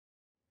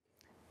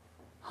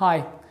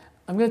Hi,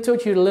 I'm going to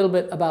talk to you a little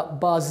bit about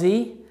bar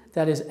Z,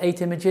 that is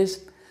 8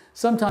 images,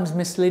 sometimes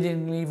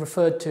misleadingly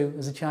referred to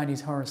as a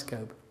Chinese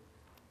horoscope.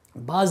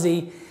 Bar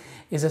Z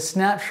is a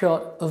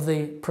snapshot of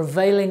the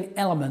prevailing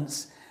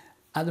elements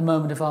at the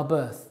moment of our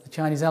birth. The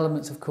Chinese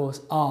elements, of course,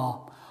 are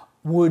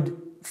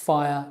wood,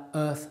 fire,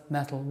 earth,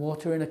 metal,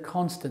 water in a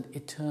constant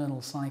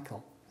eternal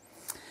cycle.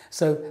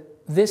 So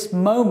this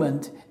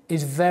moment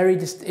is very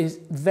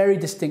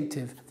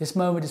distinctive. This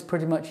moment is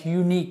pretty much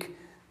unique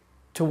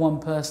to one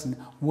person,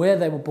 where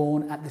they were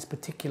born at this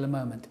particular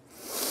moment.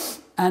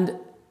 And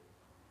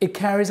it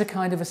carries a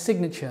kind of a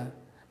signature,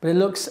 but it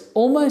looks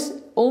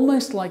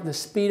almost like the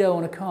speedo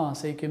on a car,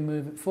 so you can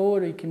move it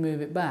forward or you can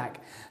move it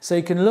back. So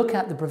you can look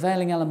at the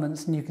prevailing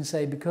elements and you can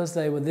say, because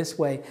they were this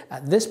way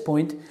at this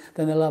point,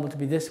 then they're liable to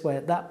be this way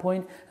at that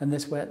point and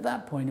this way at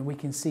that point. And we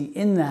can see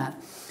in that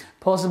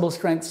possible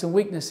strengths and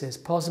weaknesses,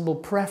 possible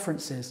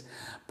preferences,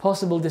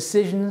 possible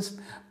decisions,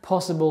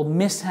 possible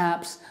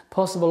mishaps,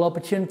 possible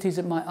opportunities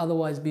that might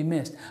otherwise be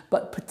missed.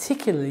 But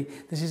particularly,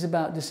 this is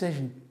about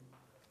decision.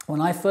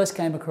 When I first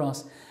came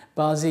across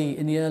Bar Z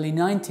in the early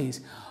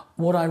 90s,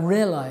 what I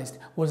realized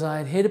was I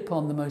had hit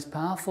upon the most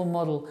powerful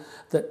model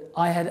that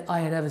I had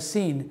ever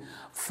seen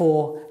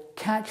for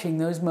catching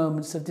those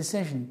moments of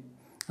decision.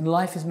 And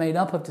life is made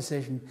up of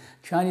decision.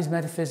 Chinese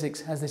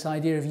metaphysics has this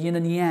idea of yin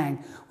and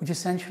yang, which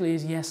essentially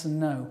is yes and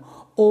no.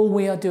 All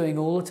we are doing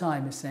all the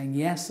time is saying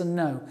yes and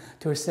no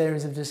to a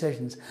series of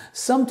decisions,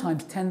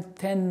 sometimes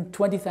 10,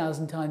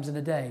 20,000 times in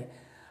a day.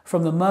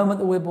 From the moment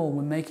that we're born,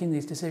 we're making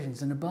these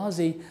decisions, and the Bar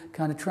Z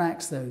kind of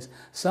tracks those.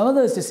 Some of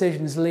those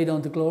decisions lead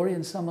on to glory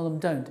and some of them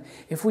don't.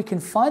 If we can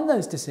find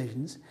those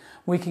decisions,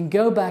 we can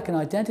go back and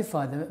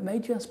identify them. It may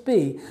just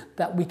be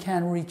that we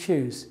can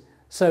re-choose.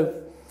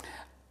 So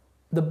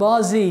the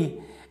Bar Z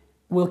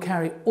will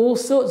carry all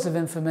sorts of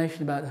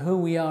information about who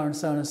we are and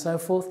so on and so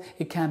forth.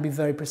 It can be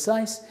very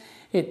precise.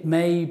 It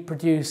may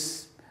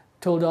produce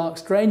tall, dark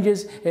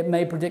strangers. It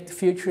may predict the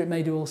future. It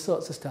may do all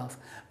sorts of stuff.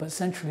 But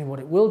essentially what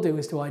it will do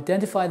is to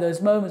identify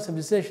those moments of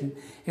decision.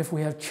 If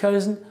we have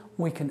chosen,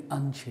 we can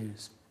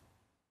unchoose.